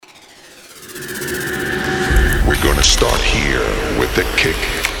gonna start here with the kick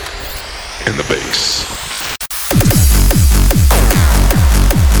and the bass.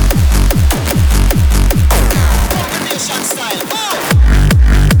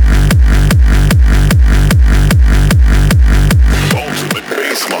 Ultimate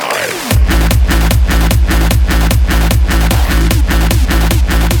bassline.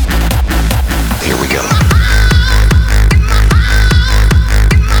 Here we go.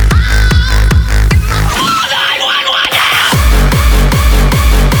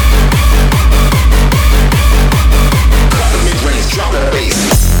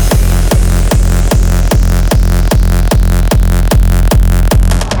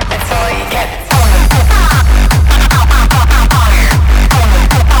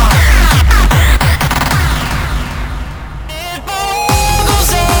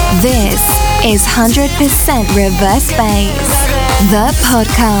 This is 100% Reverse Bass, the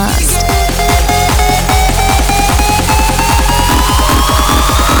podcast.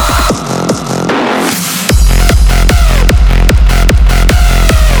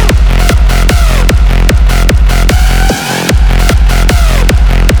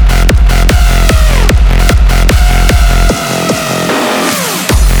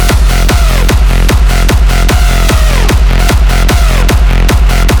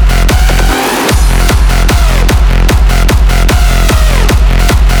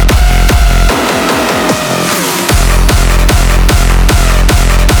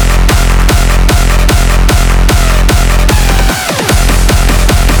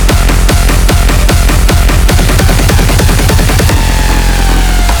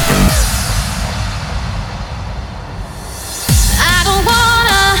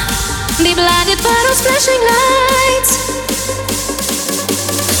 Be blinded by those flashing lights.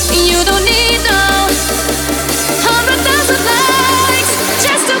 You don't need no 100,000 likes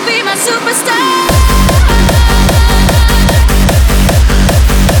just to be my superstar.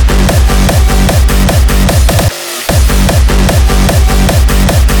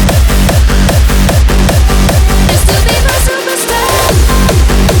 Just to be my superstar.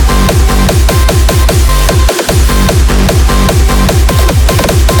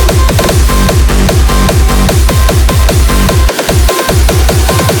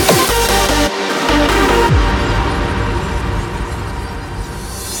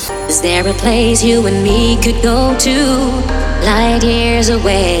 Is there a place you and me could go to, light years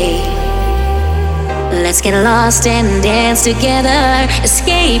away? Let's get lost and dance together,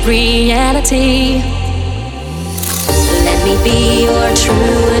 escape reality. Let me be your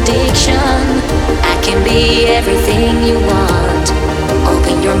true addiction. I can be everything you want.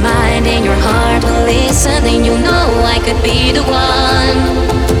 Open your mind and your heart will listen, then you know I could be the one.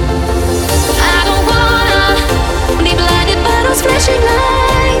 I don't wanna be blinded by those flashing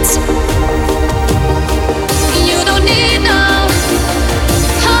lights. You don't need no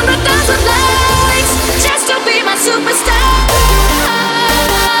 100,000 likes just to be my superstar.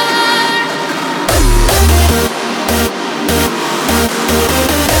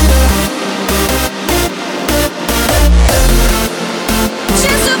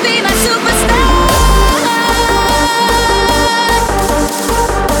 Just to be my superstar.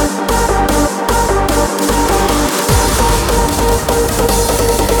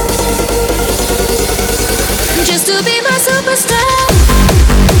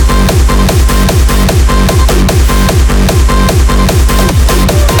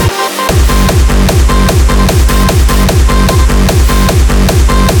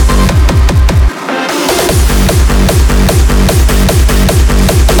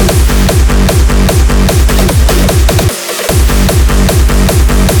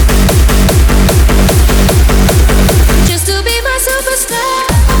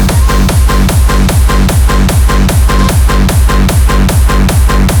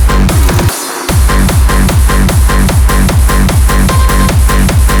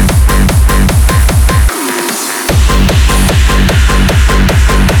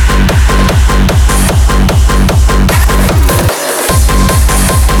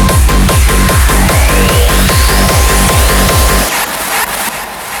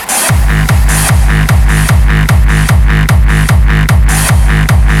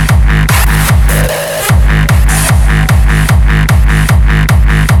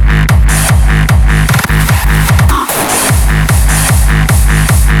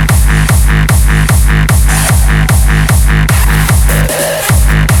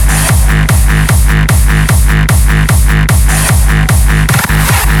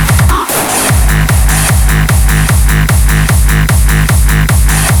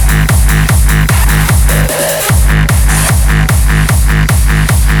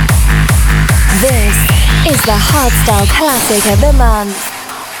 is the hardstyle classic of the month.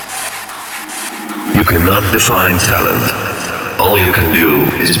 You cannot define talent. All you can do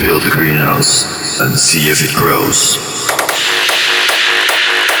is build a greenhouse and see if it grows.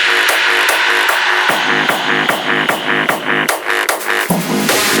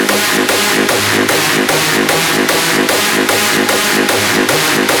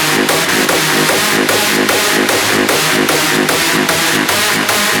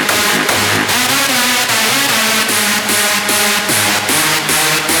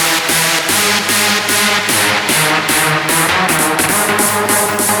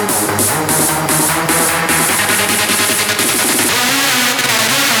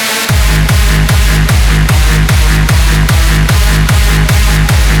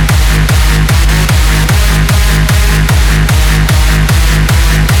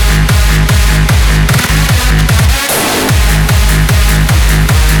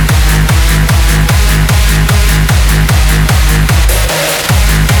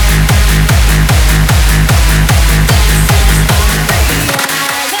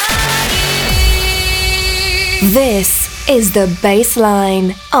 This is the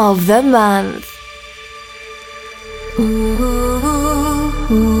baseline of the month.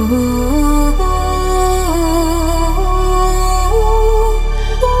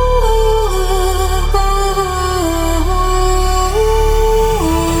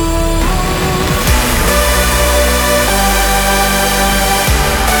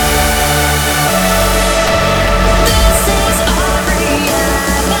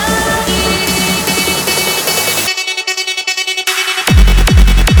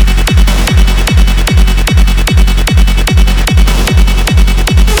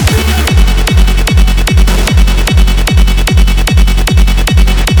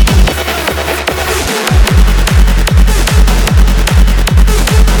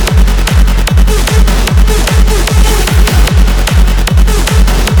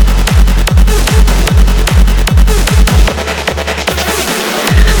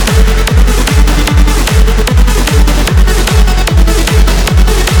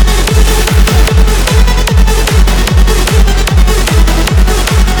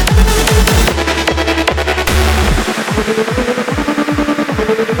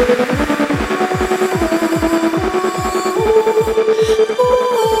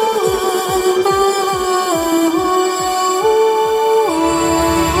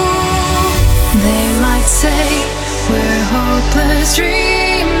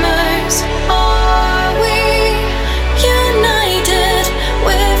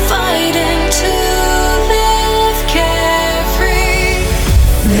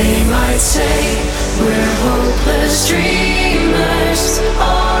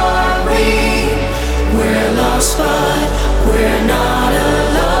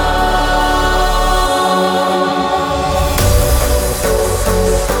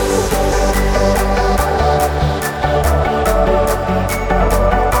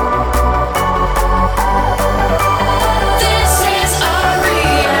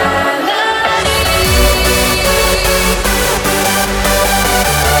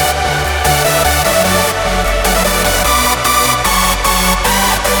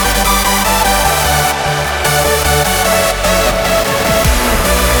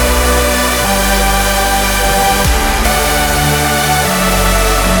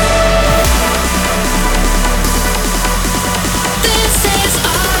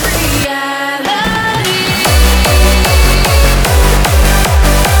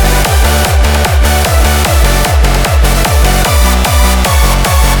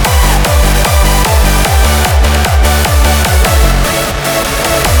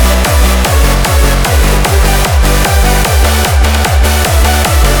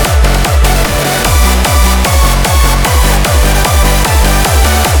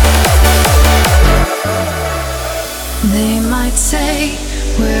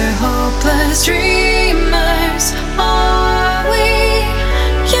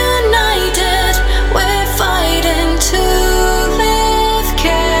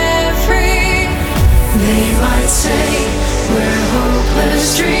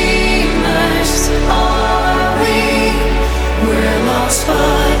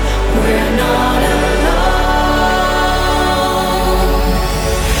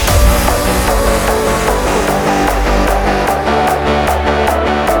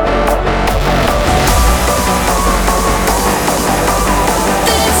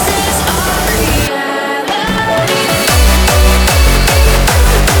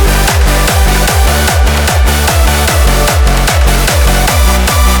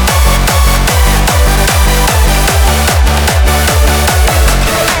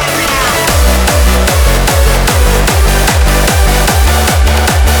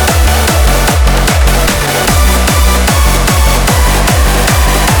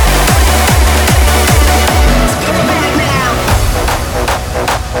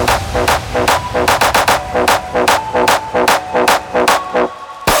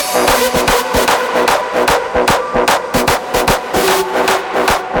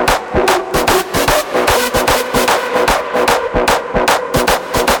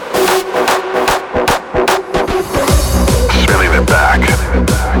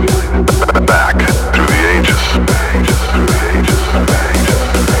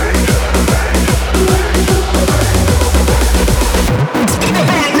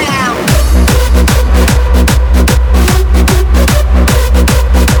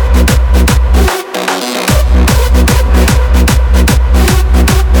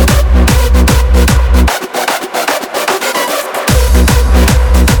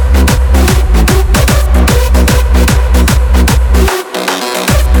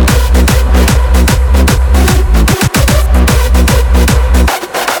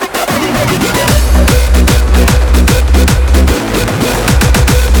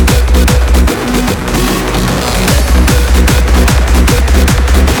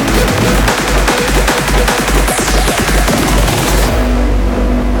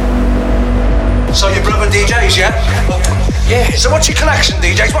 Listen,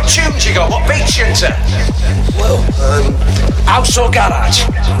 DJs, what tunes you got? What beats you into? Well, House or garage?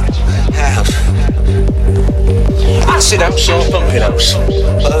 house. Acid house or pumping house?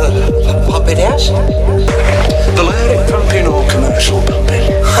 Pumping house? Balearic pumping or commercial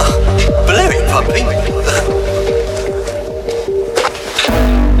pumping? Balearic pumping?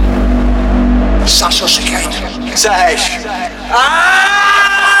 Sash or chicane? Sash.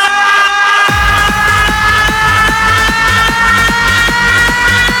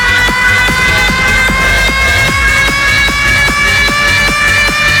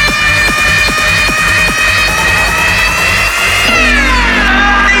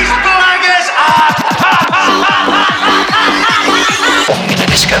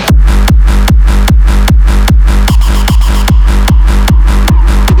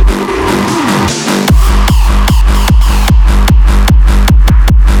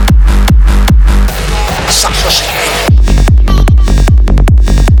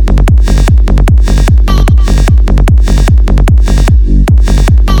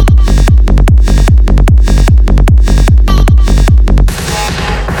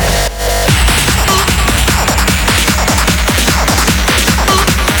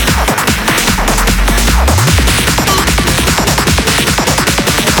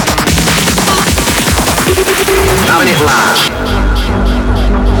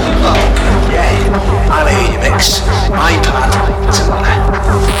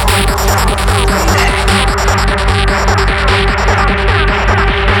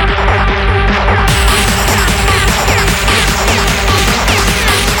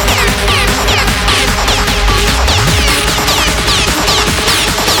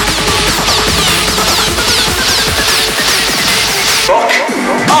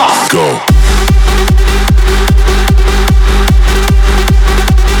 Go.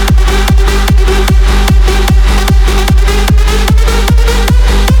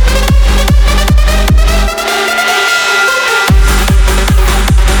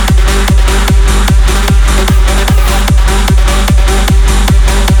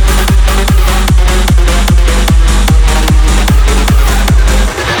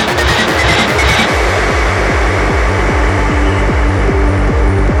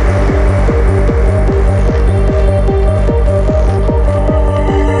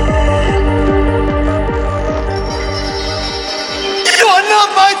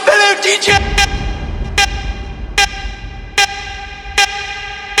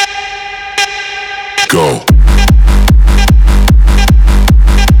 Go.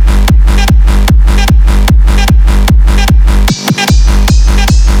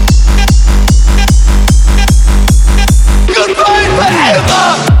 Goodbye forever!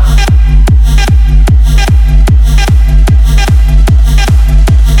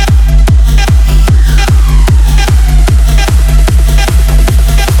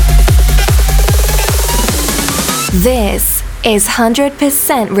 This is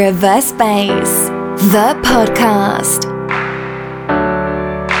 100% Reverse Bass, the podcast.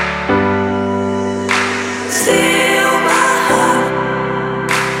 Steal my heart,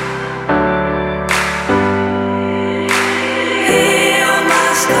 heal my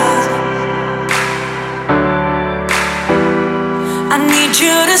scars. I need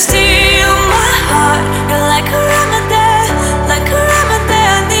you to steal my heart. You're like a remedy, like a remedy.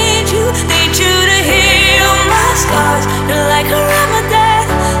 I need you to heal my scars. You're like a remedy,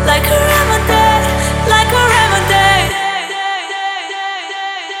 like a remedy, like a remedy.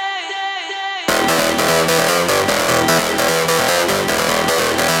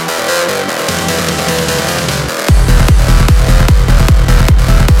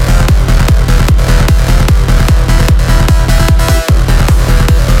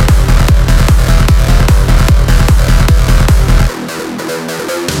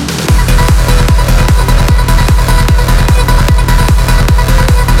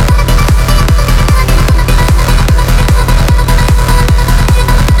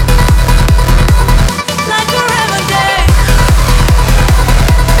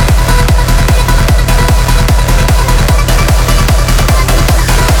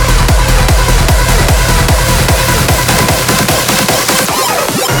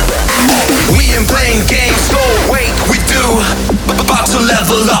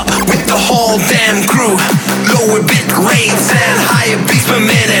 Level up with the whole damn crew. Lower bit rates and higher beats per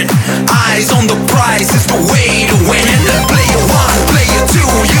minute. Eyes on the prize is the way to win it. Player 1, player 2,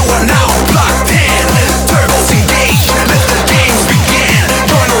 you are now blocked in. Turbos engage, let the games begin.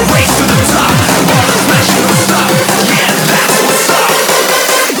 Join a race to the top, bottom smashing the stop. Yeah, that's what's up.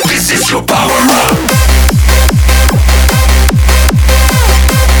 This is your power up.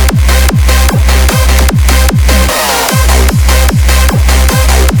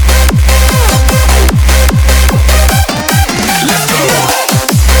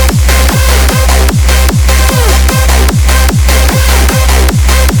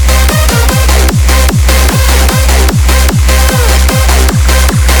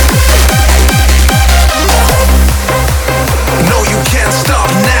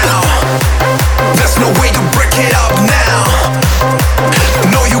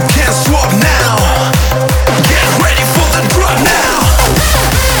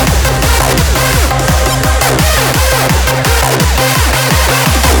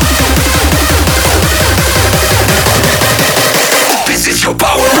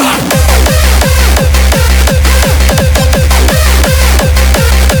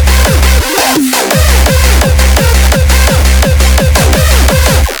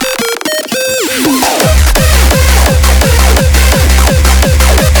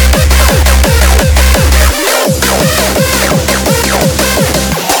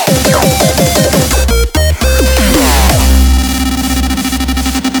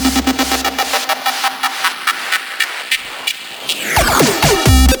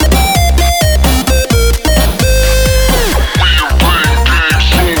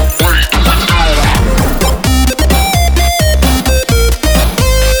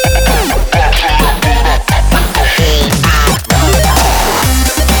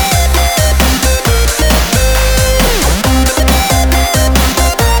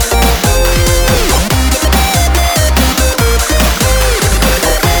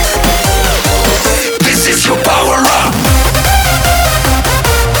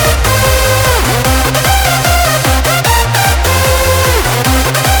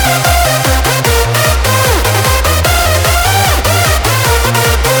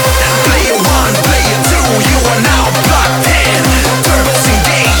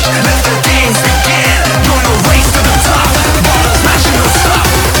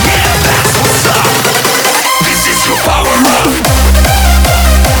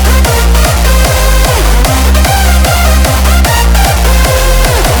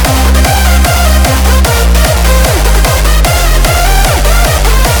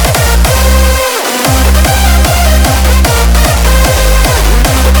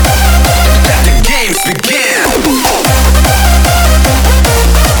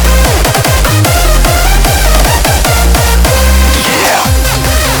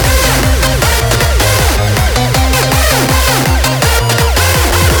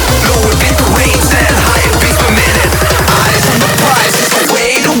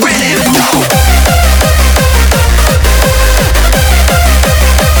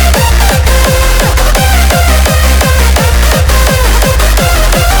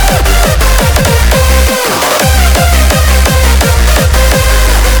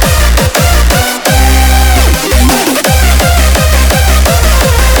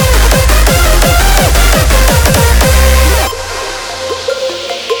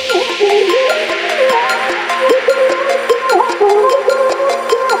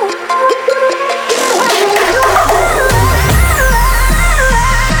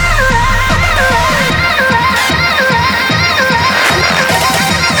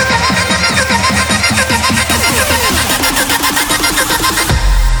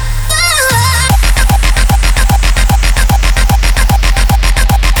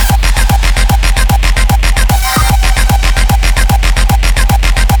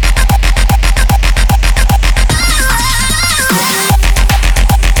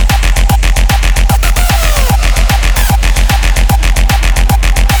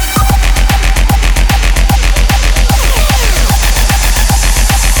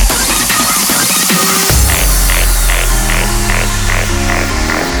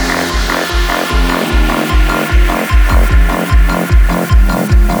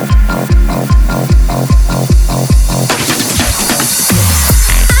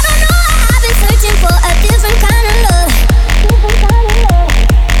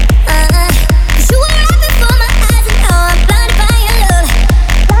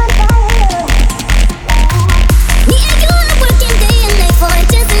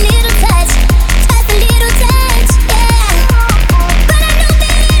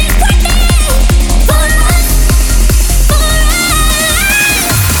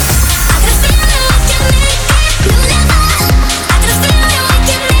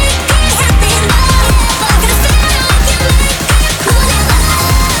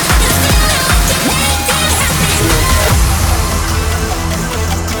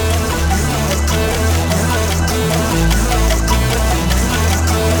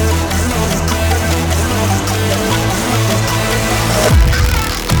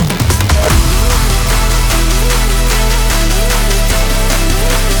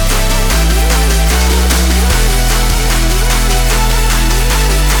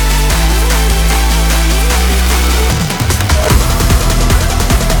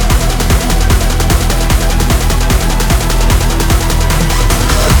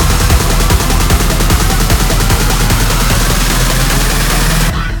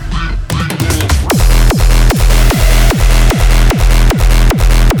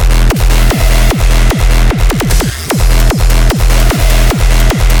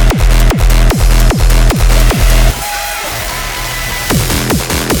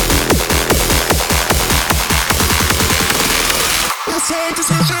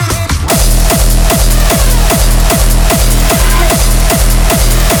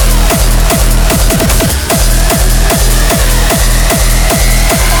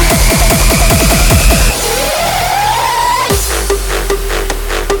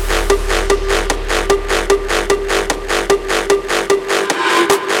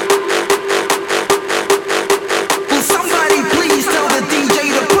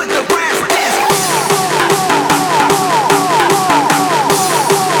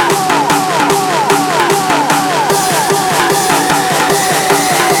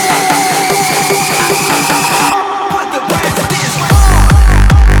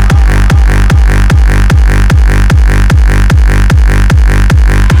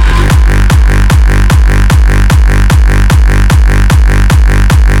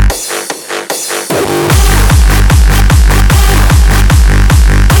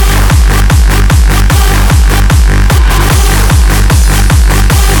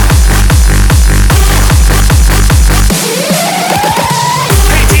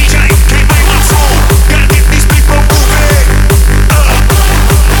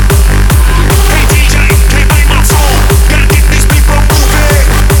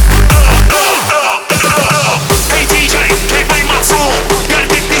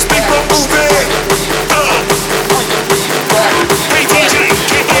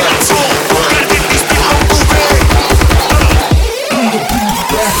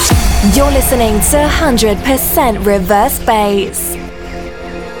 listening to 100% reverse bass.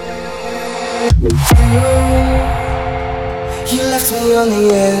 You left me on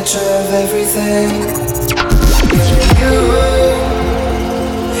the edge of everything.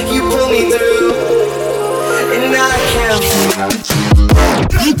 You pulled me through, and I can't.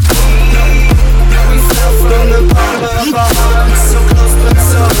 We fell from the bottom of our hearts, so close but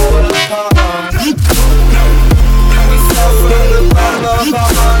so apart. We fell from the bottom of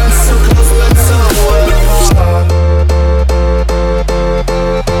our hearts, so close but so apart.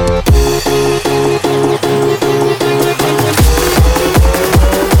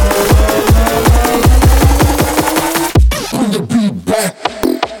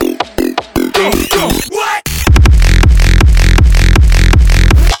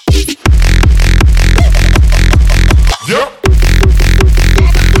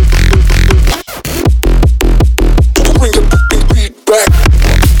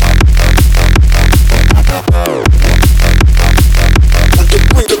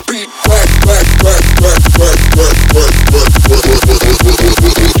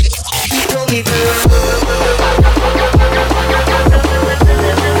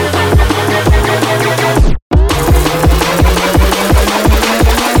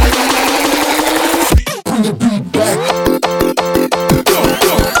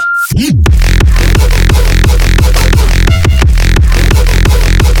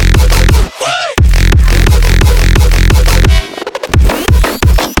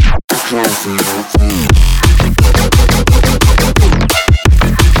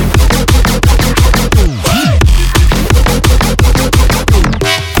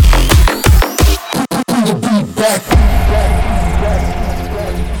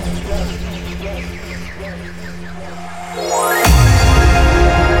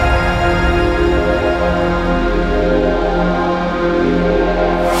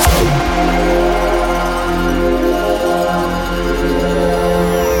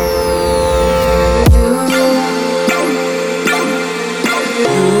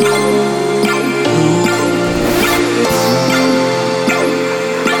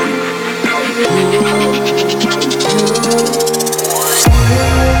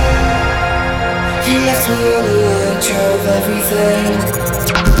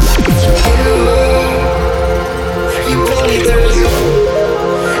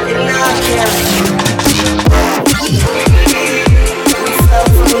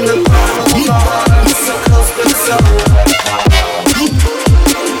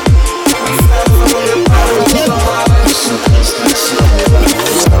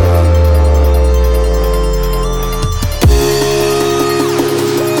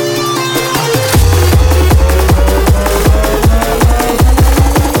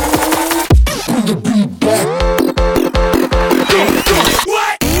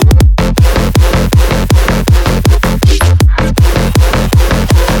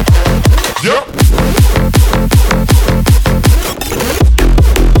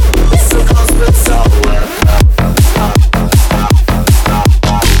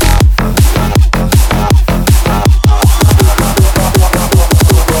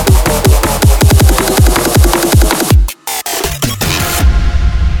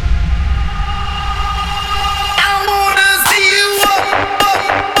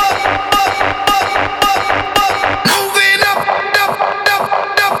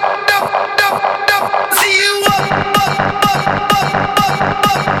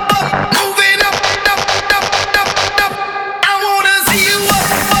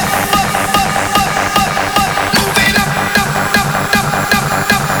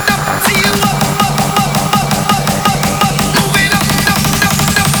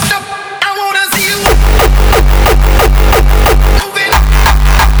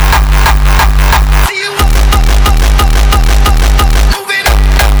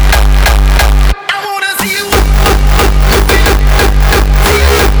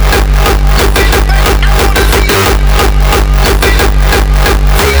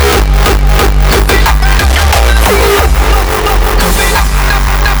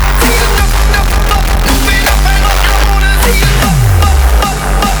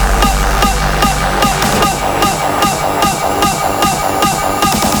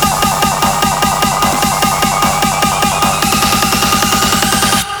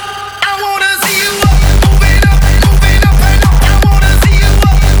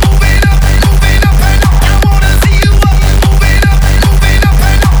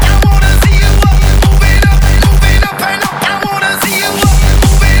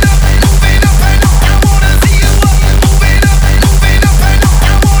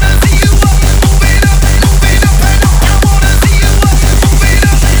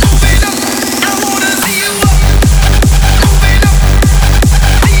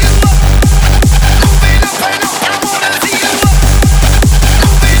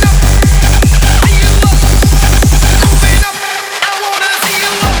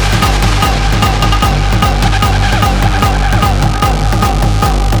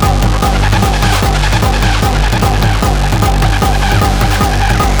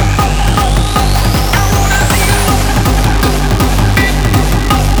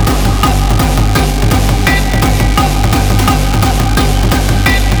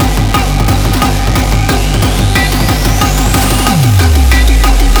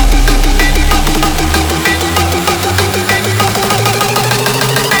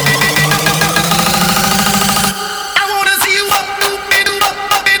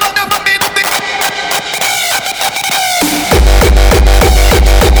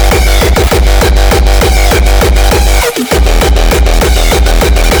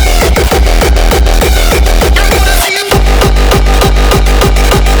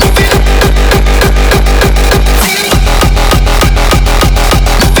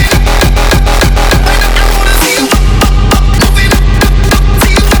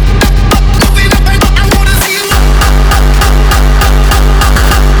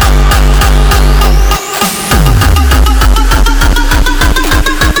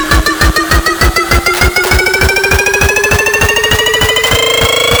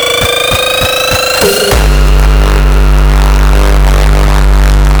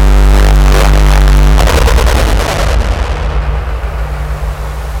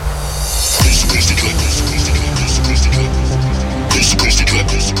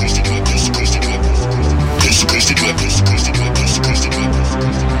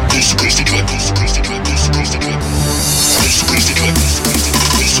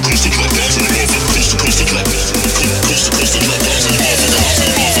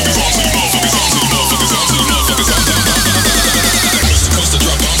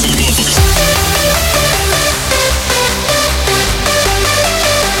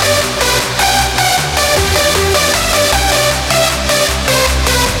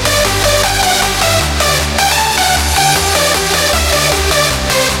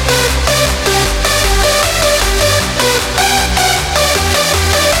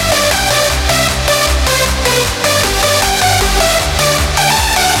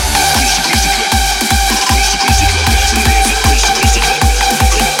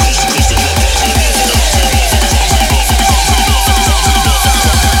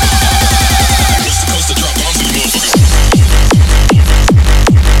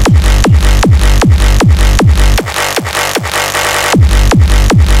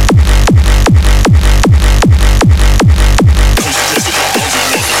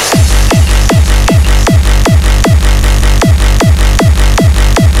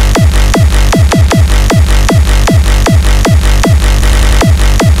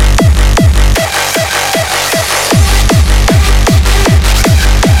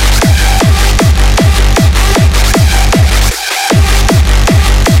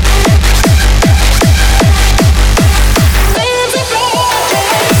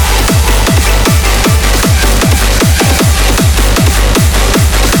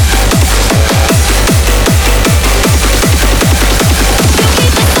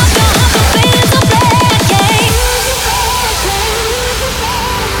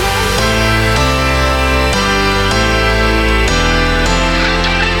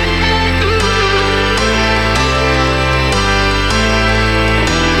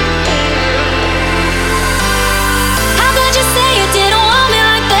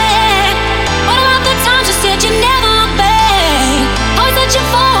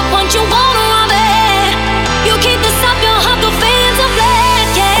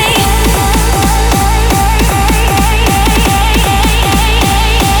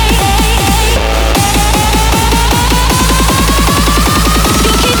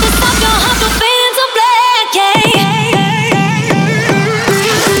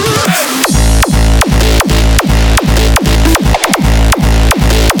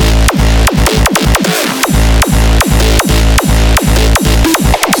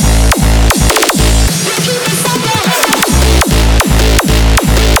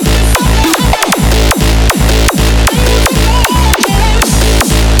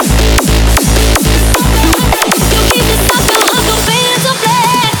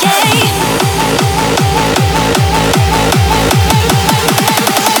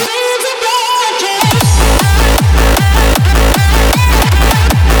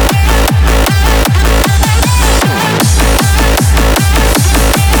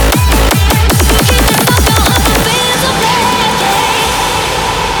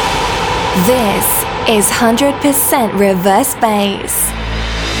 is 100% reverse bass.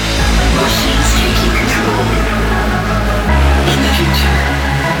 Machines taking control. In the future.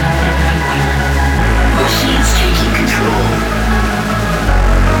 Machines taking control.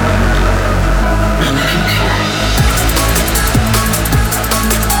 In the future.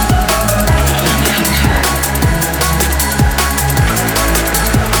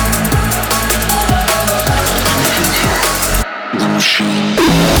 The machine.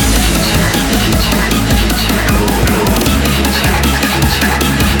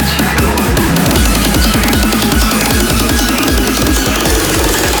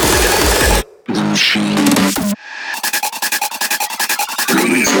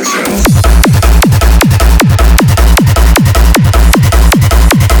 Release yourself.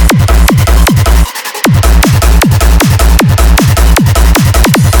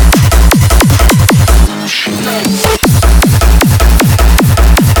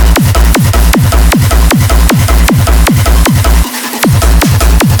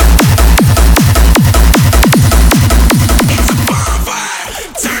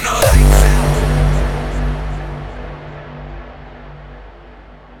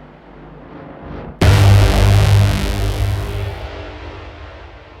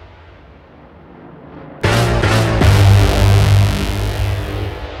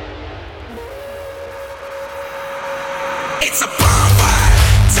 It's a bonfire,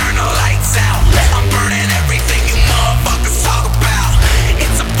 turn the lights out. I'm burning everything you motherfuckers talk about.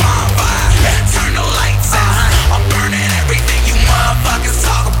 It's a bonfire, turn the lights out. I'm burning everything you motherfuckers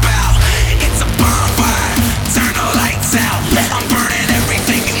talk about. It's a bonfire, turn the lights out. I'm burning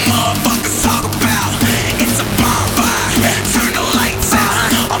everything you motherfuckers talk about. It's a bonfire, turn the lights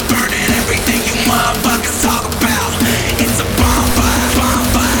out. I'm burning everything you motherfuckers talk about. It's a bonfire,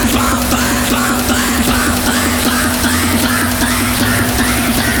 bonfire, bonfire, bonfire, bonfire.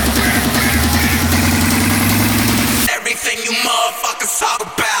 Everything you motherfuckers talk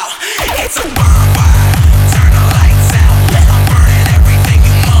about. It's a bonfire. Turn the lights out. I'm burning everything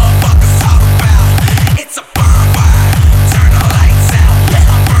you motherfuckers talk about. It's a bonfire. Turn the lights out.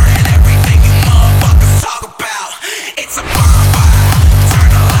 I'm burning everything you motherfuckers talk about. It's a bonfire. Turn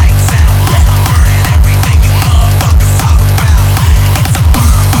the lights out. I'm burning everything you motherfuckers talk about. It's a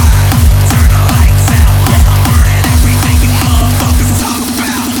bonfire. Turn the lights out. I'm burning everything you motherfuckers talk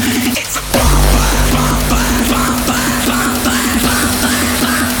about. It's a bonfire. Bonfire. Bonfire.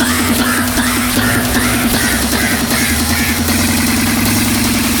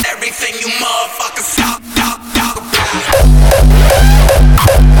 Everything you motherfuckers talk about.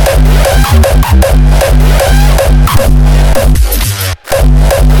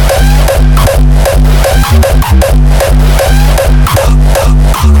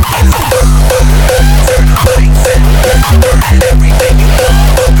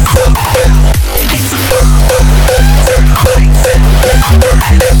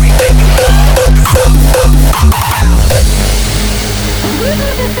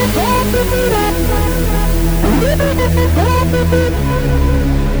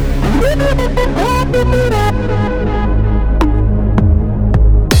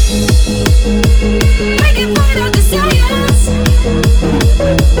 Making fun of the science.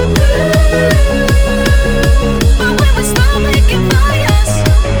 But when we start making fires,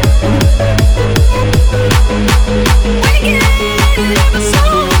 we get it ever so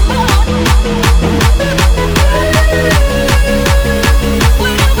hard.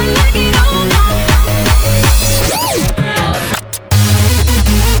 Whether we like it or not.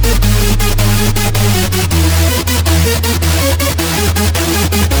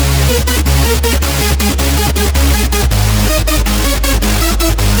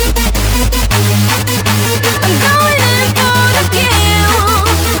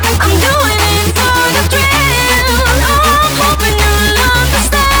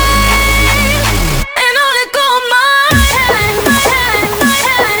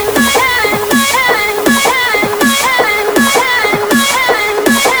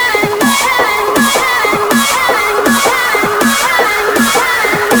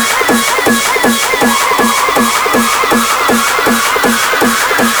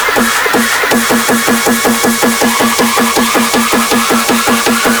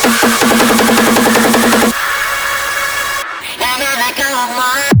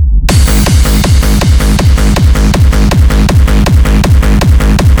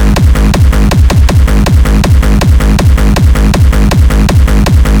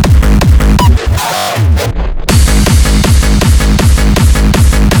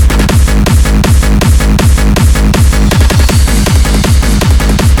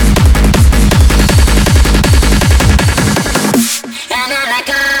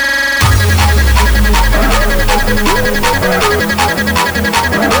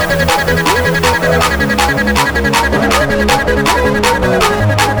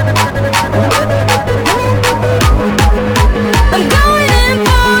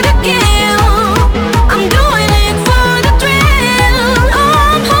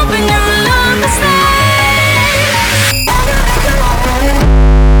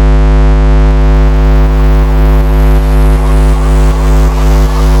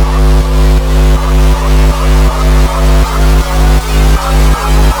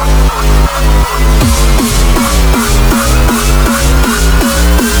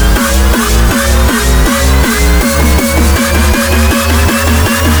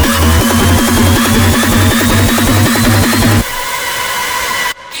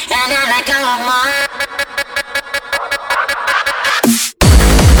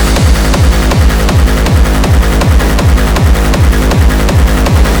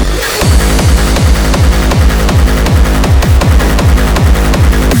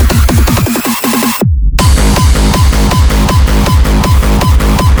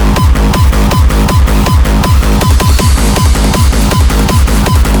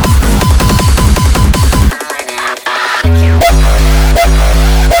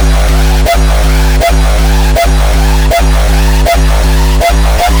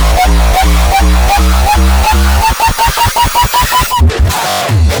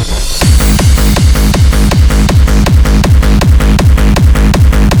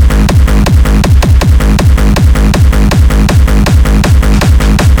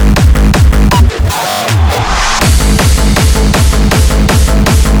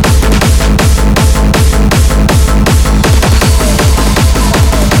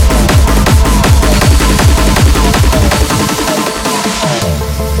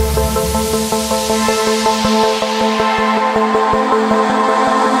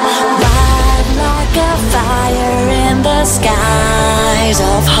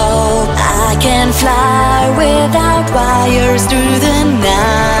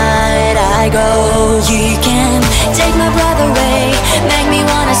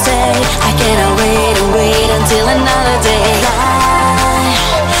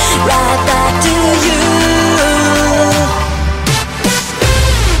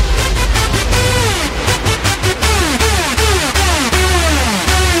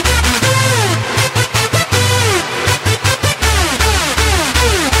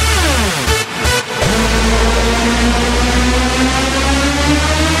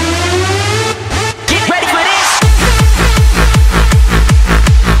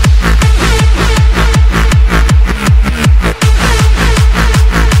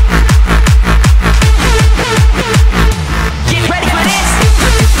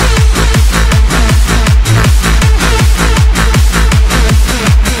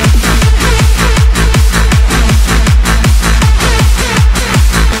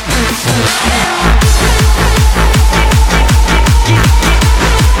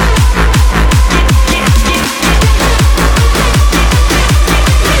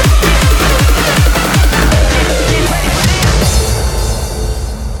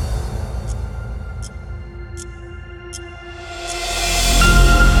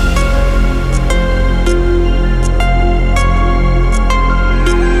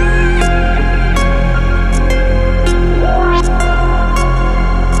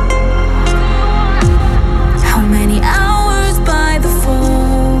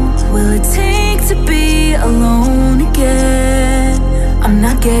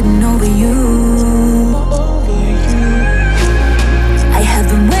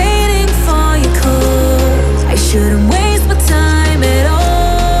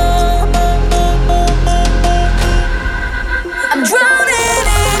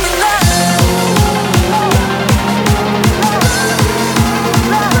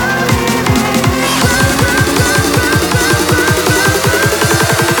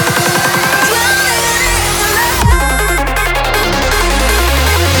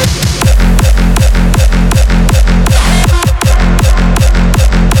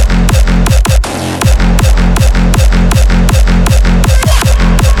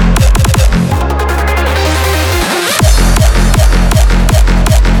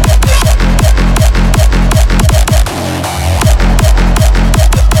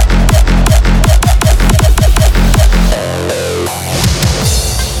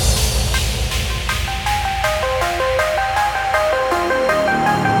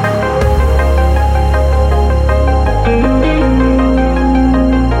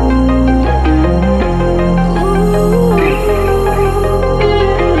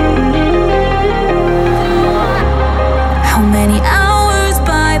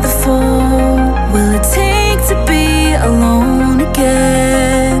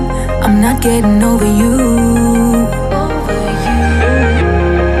 getting over you.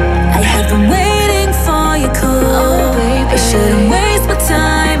 I have been waiting for your call. I shouldn't waste my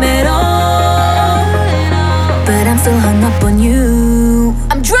time at all, but I'm still hung up on you.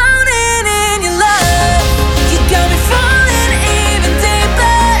 I'm drowning in your love. You got me falling even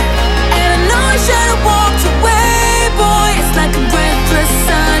deeper, and I know I should've walked away, boy. It's like I'm breathless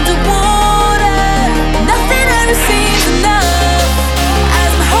underwater. Nothing ever seems enough as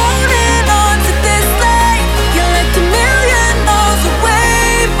I'm holding on to this love.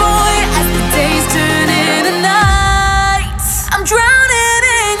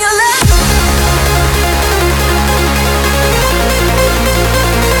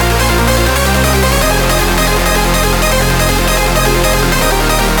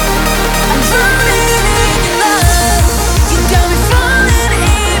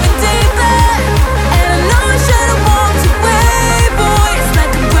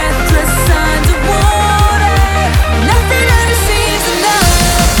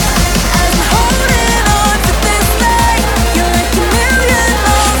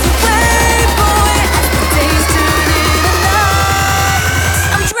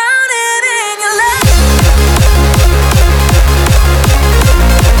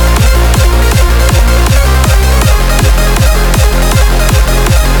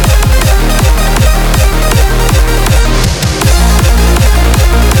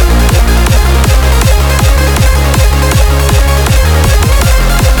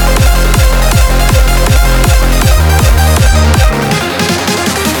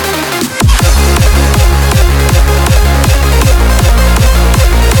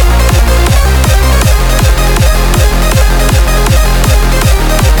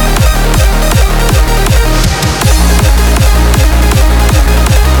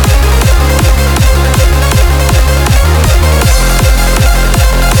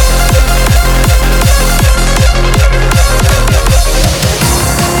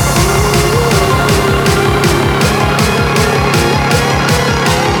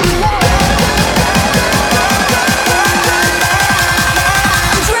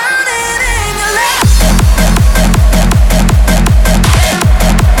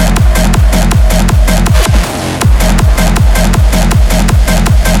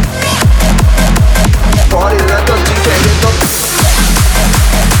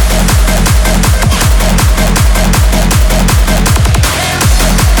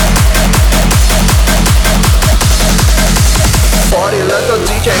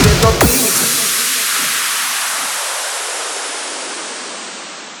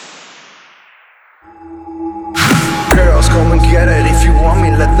 if you want me.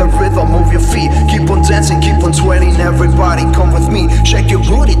 Let the rhythm move your feet. Keep on dancing, keep on sweating. Everybody come with me. Shake your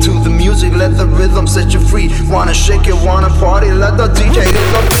booty to the music. Let the rhythm set you free. Wanna shake it, wanna party. Let the DJ hit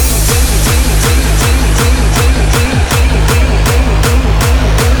the beat.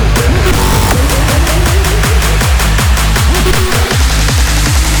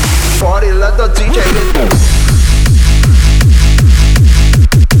 Party, let the DJ hit the beat.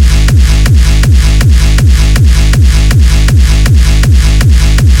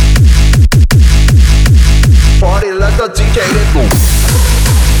 Party, let the DJ hit the beat.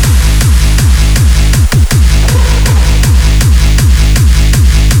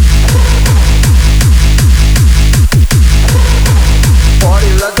 Party,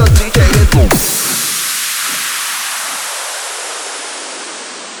 let the DJ hit the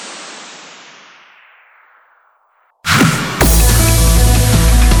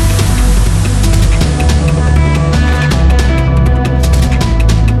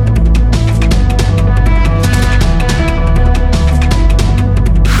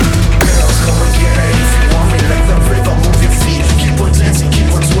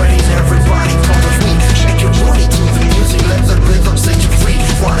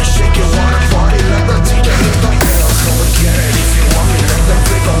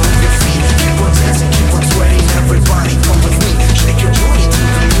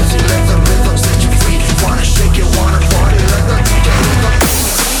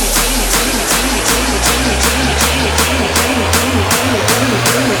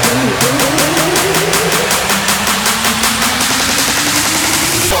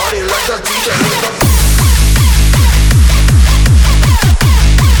beat.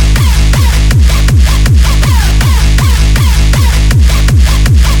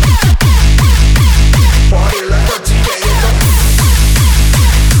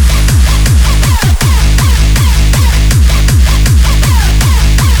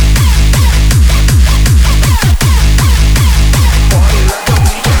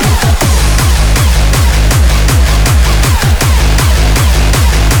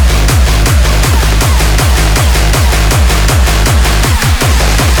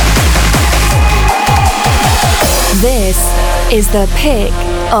 This is the pick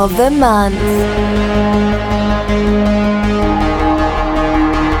of the month.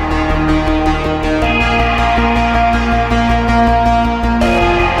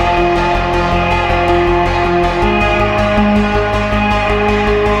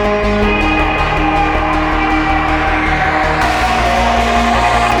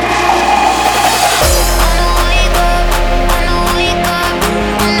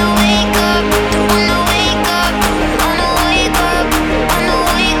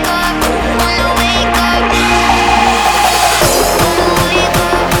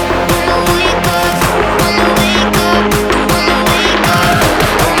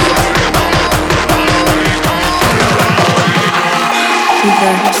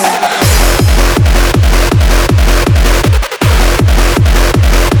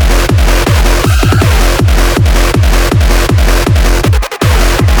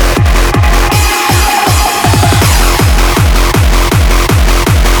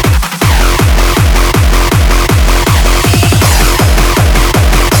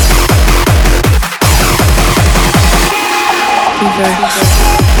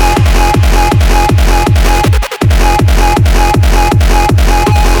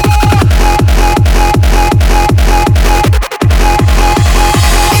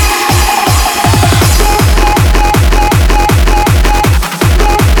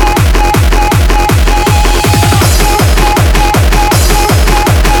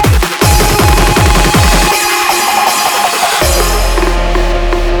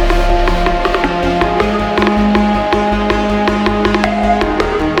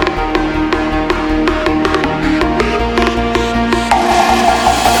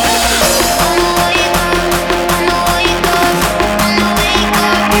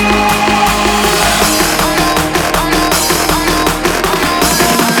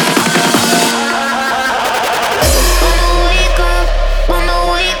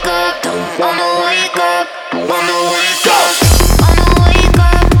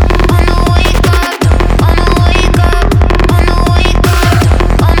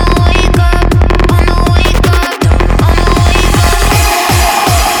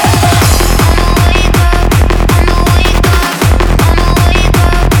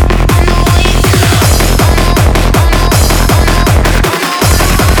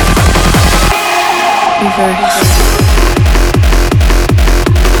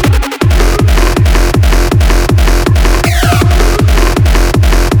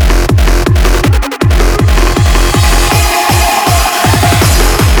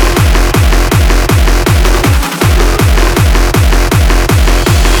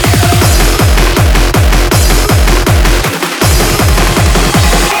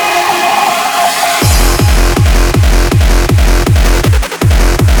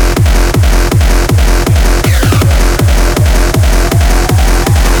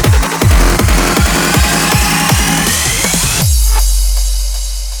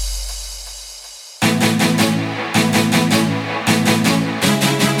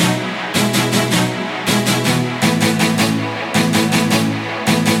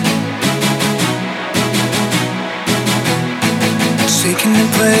 Shaking in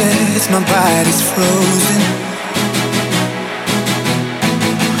breath, my body's frozen.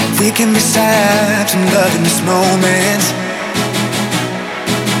 We can be stabbed in love in this moment.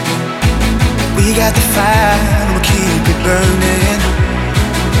 We got the fire, we'll keep it burning.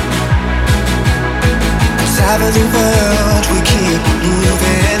 Top of the world, we keep it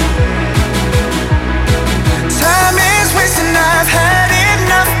moving. Time is wasting, I've had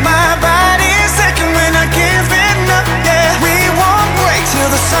enough. My body's aching when I give it up. Yeah, we won't break till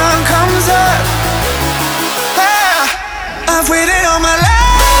the sun comes up. I've waited all my life.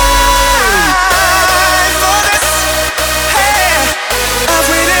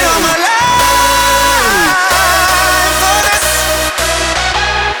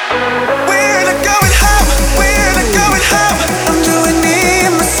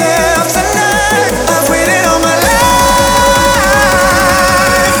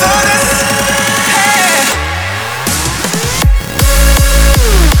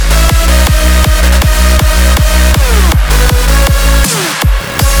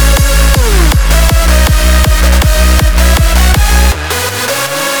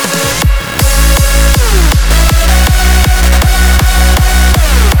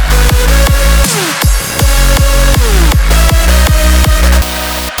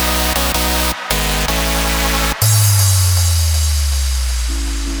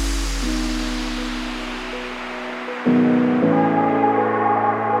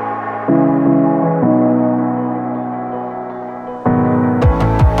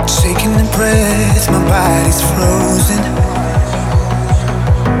 My body's frozen.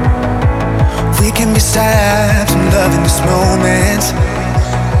 We can be stabbed in love in this moment.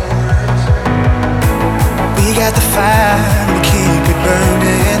 We got the fire, we keep it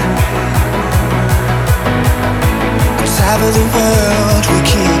burning. On top of the world, we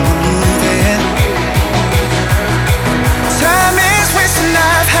keep on moving. Time is wasting,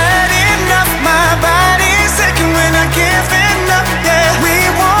 I've had enough. My body's aching when I give it up. Yeah, we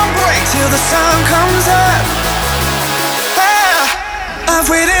won't break till the sun comes up. I've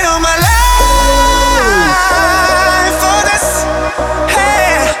waited all my life for this.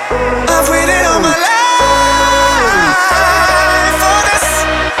 Hey, I've waited all my life for this.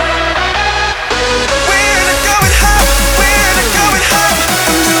 We're not going home, we're not going home.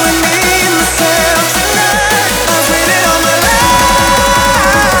 I'm doing me and myself tonight. I've waited all my life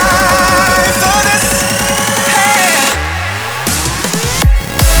for this. Hey.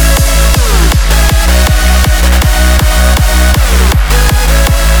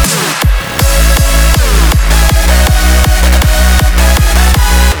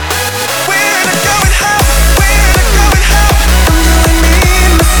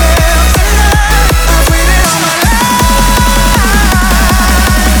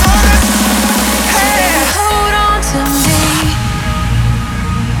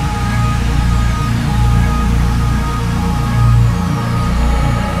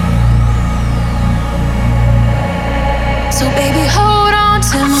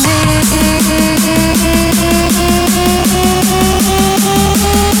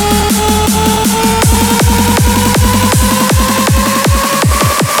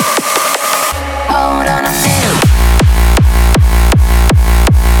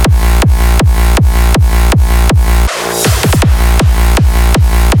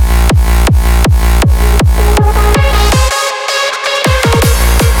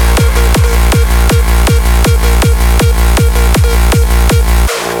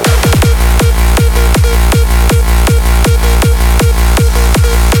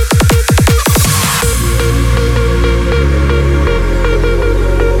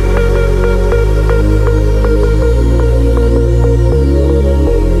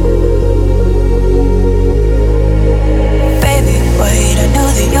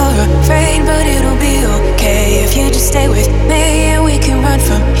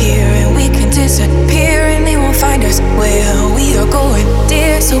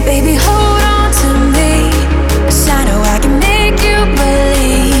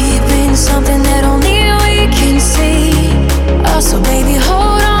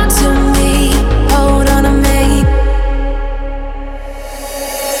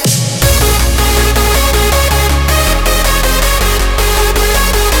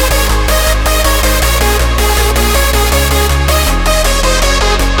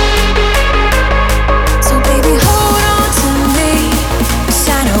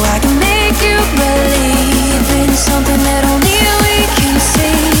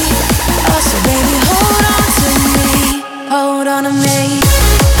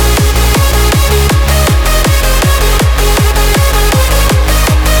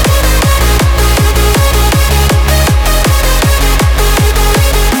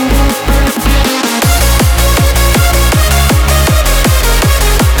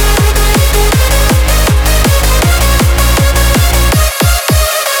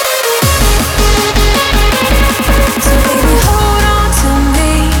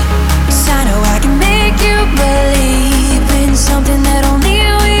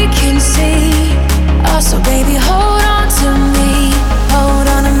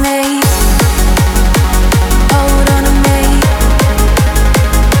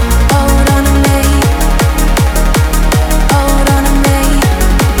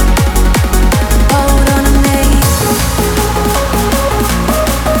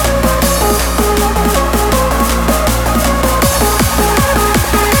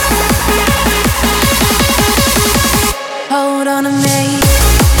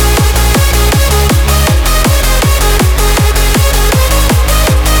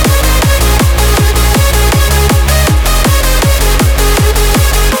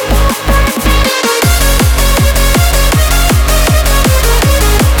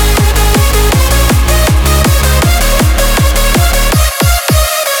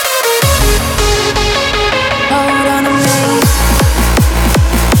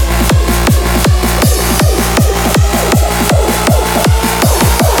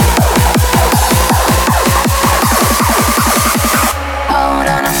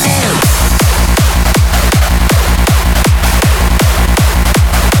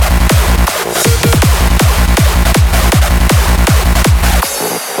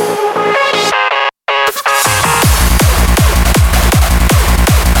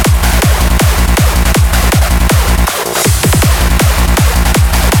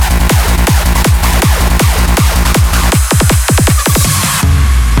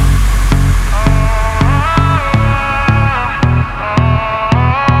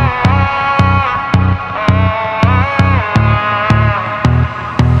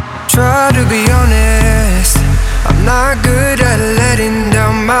 not good at letting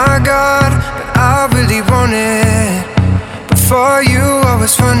down my guard, but I really want it. Before you, I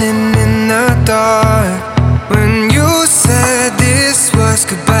was running in the dark. When you said this was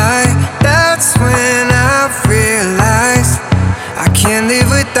goodbye, that's when I realized I can't live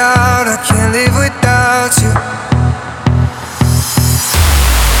without you.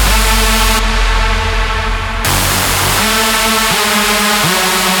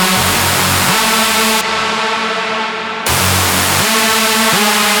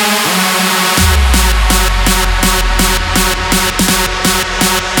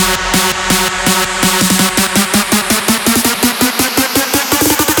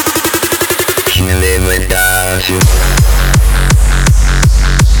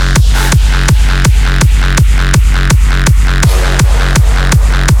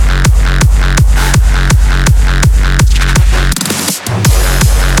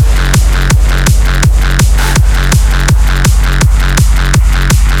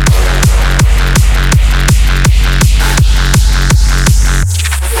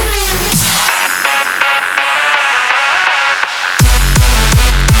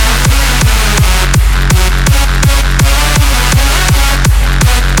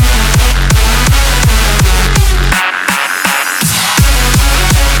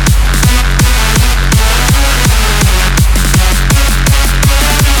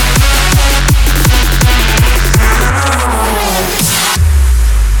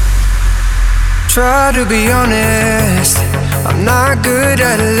 Try to be honest, I'm not good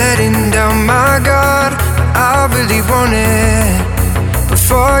at letting down my guard, but I really want it.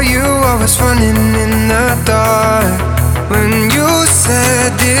 Before you, I was running in the dark. When you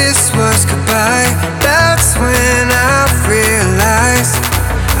said this was goodbye, that's when I realized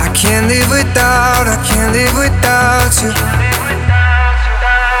I can't live without you.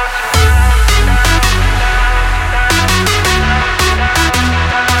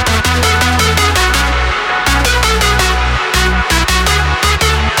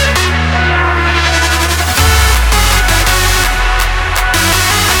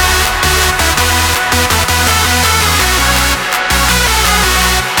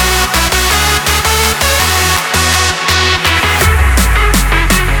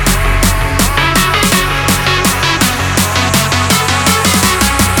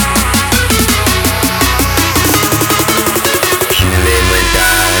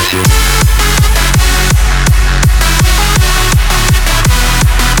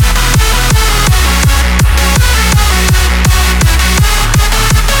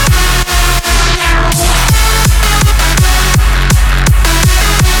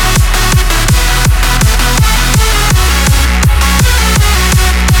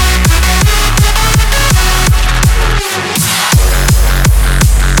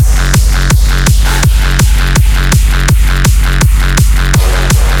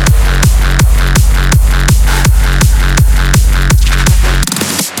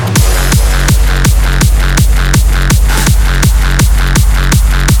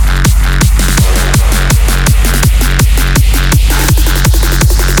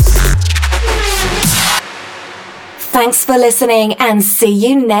 Thanks for listening and see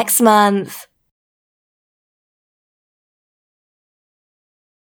you next month.